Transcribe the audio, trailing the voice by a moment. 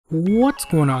What's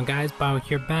going on, guys? Bio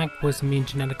here, back with some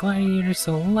Mutant Genetic Gladiators.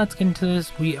 So let's get into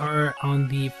this. We are on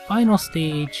the final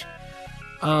stage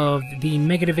of the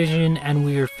Mega Division and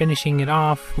we are finishing it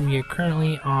off. We are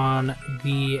currently on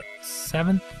the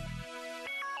 7th,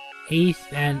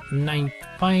 8th, and 9th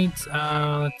fights.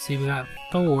 Let's see, we got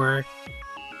Thor.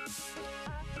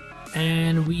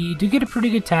 And we do get a pretty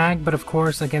good tag, but of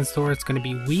course against Thor it's going to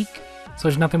be weak. So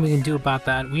there's nothing we can do about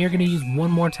that. We are going to use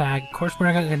one more tag. Of course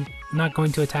we're not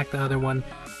going to attack the other one.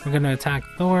 We're going to attack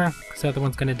Thor, because the other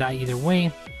one's going to die either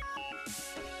way.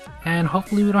 And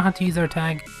hopefully we don't have to use our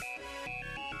tag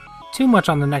too much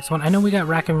on the next one. I know we got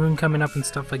Rack and Rune coming up and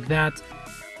stuff like that,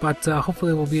 but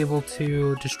hopefully we'll be able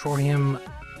to destroy him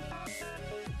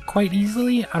quite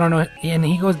easily. I don't know, and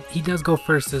he does go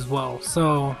first as well.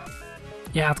 So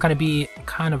yeah, it's going to be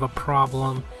kind of a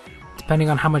problem, depending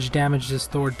on how much damage this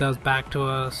Thor does back to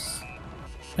us.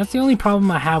 That's the only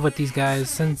problem I have with these guys,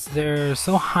 since they're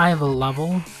so high of a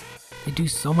level, they do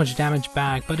so much damage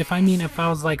back. But if I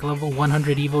was like level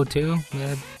 100 Evo 2,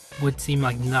 that would seem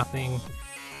like nothing.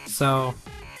 So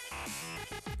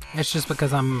it's just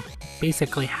because I'm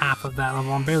basically half of that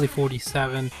level. I'm barely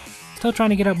 47. Still trying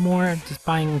to get up more, just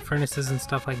buying furnaces and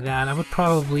stuff like that. I would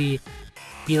probably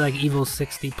be like Evo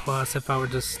 60 plus if I were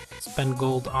to spend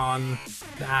gold on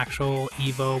the actual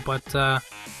Evo, but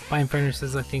buying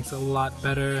furnaces I think is a lot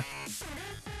better.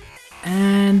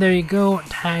 And there you go,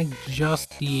 tag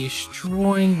just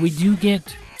destroying. We do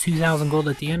get 2,000 gold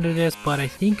at the end of this, but I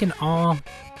think in all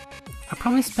I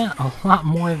probably spent a lot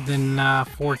more than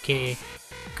 4k,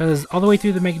 because all the way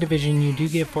through the Mega Division you do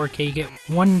get 4k. You get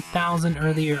 1,000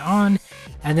 earlier on,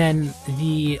 and then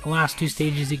the last two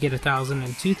stages you get 1,000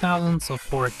 and 2,000, so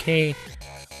 4k.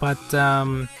 But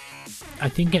I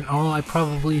think in all I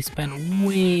probably spent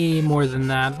way more than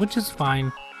that, which is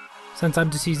fine, since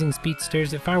I'm just using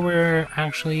speedsters. If I were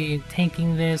actually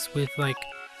tanking this with like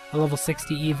a level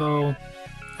 60 Evo,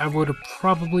 I would have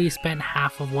probably spent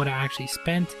half of what I actually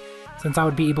spent, since I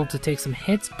would be able to take some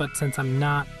hits. But since I'm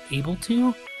not able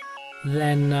to,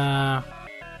 then I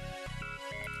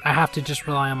have to just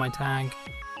rely on my tag.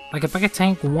 Like if I could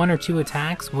tank one or two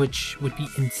attacks, which would be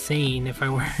insane if I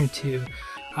were to,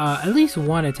 at least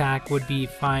one attack would be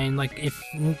fine. Like if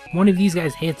one of these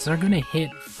guys hits, they're gonna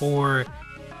hit for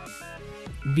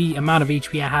the amount of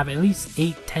HP I have, at least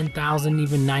 8, 10,000,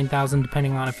 even 9,000,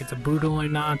 depending on if it's a brutal or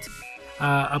not.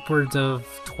 Upwards of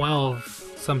 12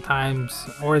 sometimes,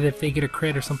 or if they get a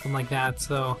crit or something like that.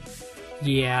 So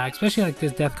yeah, especially like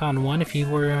this DEFCON 1, if he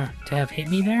were to have hit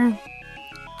me there,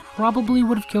 probably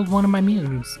would have killed one of my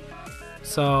mutants.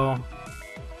 So,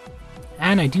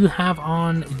 and I do have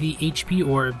on the HP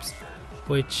orbs,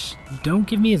 which don't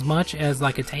give me as much as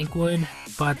like a tank would,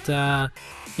 but the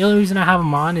only reason I have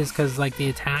them on is because like the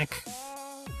attack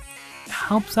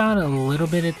helps out a little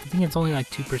bit. I think it's only like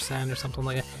 2% or something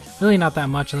like that. Really not that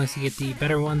much unless you get the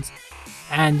better ones.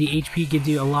 And the HP gives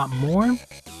you a lot more.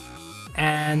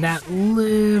 And that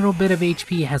little bit of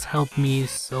HP has helped me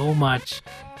so much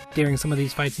during some of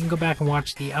these fights. You can go back and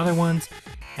watch the other ones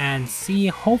and see.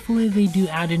 Hopefully they do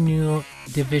add in new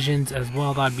divisions as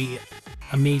well. That'd be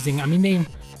amazing. I mean, they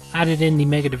added in the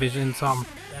Mega Division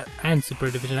and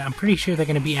Super Division. I'm pretty sure they're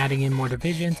going to be adding in more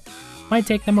divisions. Might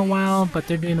take them a while, but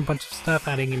they're doing a bunch of stuff,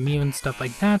 adding immune, stuff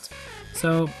like that.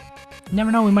 So,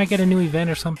 never know, we might get a new event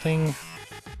or something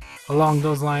along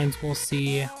those lines. We'll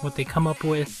see what they come up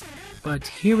with. But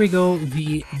here we go,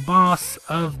 the boss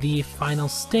of the final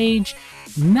stage.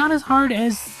 Not as hard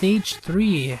as stage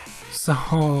 3.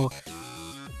 So,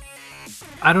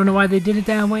 I don't know why they did it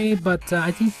that way, but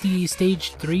I think the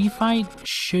stage 3 fight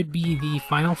should be the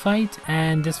final fight,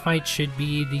 and this fight should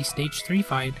be the stage 3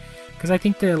 fight. Because I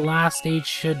think the last stage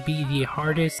should be the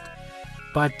hardest,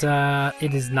 but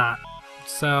it is not.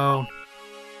 So,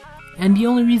 and the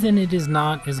only reason it is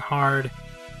not as hard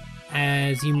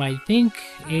as you might think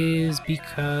is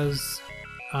because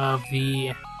of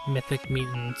the mythic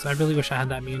mutants. I really wish I had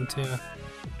that mutant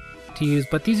to use,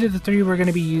 but these are the three we're going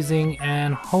to be using,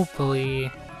 and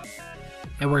hopefully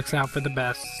it works out for the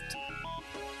best.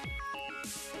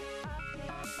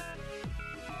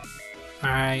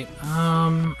 Alright,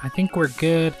 I think we're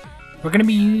good. We're gonna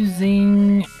be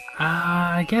using,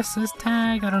 I guess this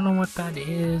tag, I don't know what that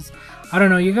is. I don't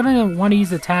know, you're gonna want to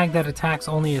use a tag that attacks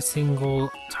only a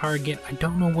single target. I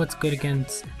don't know what's good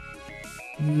against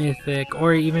Mythic,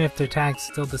 or even if their tag's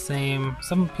still the same.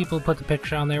 Some people put the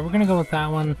picture on there. We're gonna go with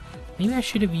that one. Maybe I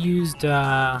should have used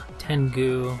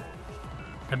Tengu.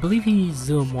 I believe he's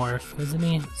Zoomorph, isn't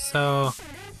he? So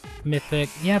Mythic,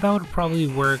 yeah, that would have probably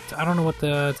worked. I don't know what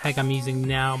the tag I'm using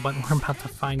now, but we're about to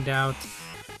find out.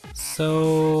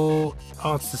 So,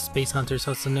 oh, it's the Space Hunter,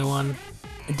 so it's a new one.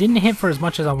 It didn't hit for as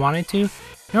much as I wanted to.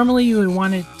 Normally you would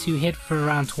want it to hit for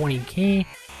around 20k.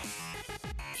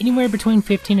 Anywhere between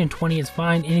 15 and 20 is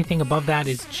fine. Anything above that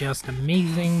is just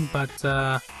amazing, but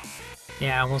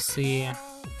yeah, we'll see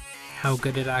how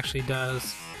good it actually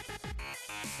does.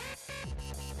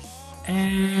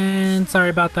 And sorry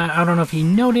about that, I don't know if you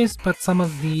noticed, but some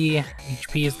of the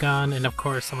HP is gone, and of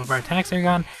course some of our attacks are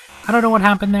gone. I don't know what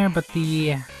happened there, but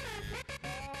the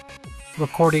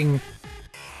recording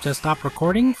just stopped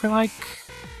recording for like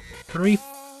three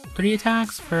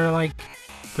attacks for like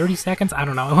 30 seconds. I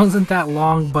don't know, it wasn't that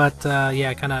long, but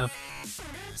yeah, kind of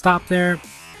stopped there.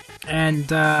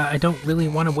 And I don't really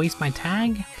want to waste my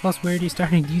tag, plus we already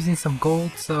started using some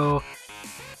gold, so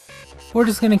we're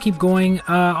just gonna keep going.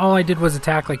 All I did was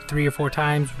attack like 3 or 4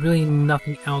 times. Really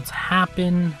nothing else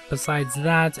happened besides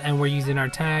that, and we're using our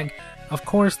tag. Of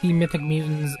course, the Mythic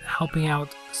Mutants helping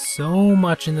out so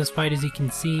much in this fight, as you can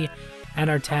see, and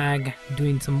our tag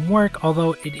doing some work,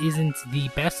 although it isn't the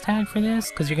best tag for this,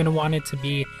 because you're gonna want it to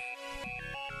be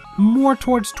more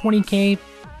towards 20k.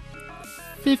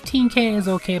 15k is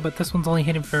okay, but this one's only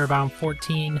hitting for about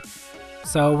 14.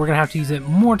 So we're gonna have to use it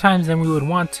more times than we would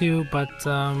want to, but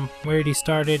we already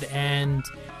started and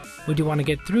we do want to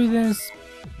get through this.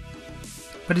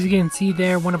 But as you can see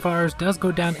there, one of ours does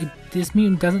go down. This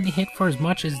mutant doesn't hit for as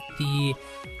much as the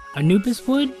Anubis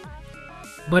would,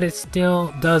 but it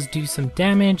still does do some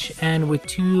damage, and with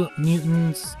 2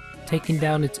 mutants taking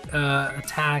down its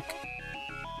attack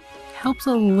helps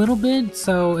a little bit,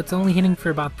 so it's only hitting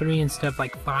for about 3 instead of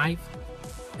like 5.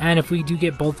 And if we do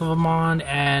get both of them on,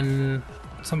 and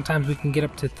sometimes we can get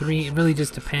up to 3, it really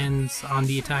just depends on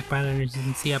the attack pattern, as you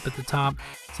can see up at the top.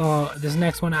 So this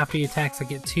next one, after he attacks, I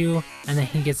get 2, and then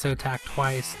he gets to attack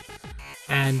twice.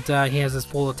 And he has his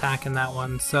full attack in that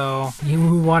one, so we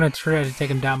want to try to take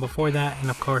him down before that, and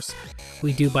of course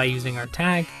we do by using our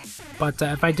tag. But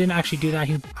if I didn't actually do that,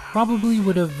 he probably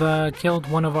would have killed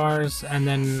one of ours and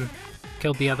then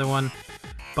killed the other one.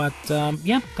 But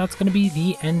yeah, that's going to be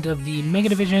the end of the Mega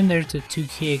Division. There's the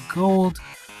 2k gold.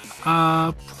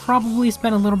 Probably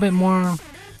spent a little bit more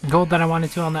gold than I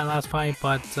wanted to on that last fight,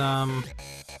 but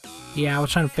yeah, I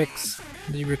was trying to fix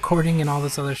the recording and all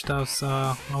this other stuff, so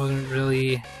I wasn't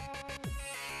really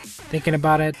thinking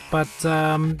about it. But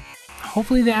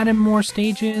hopefully they added more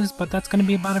stages, but that's going to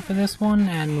be about it for this one,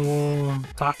 and we'll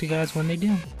talk to you guys when they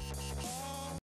do.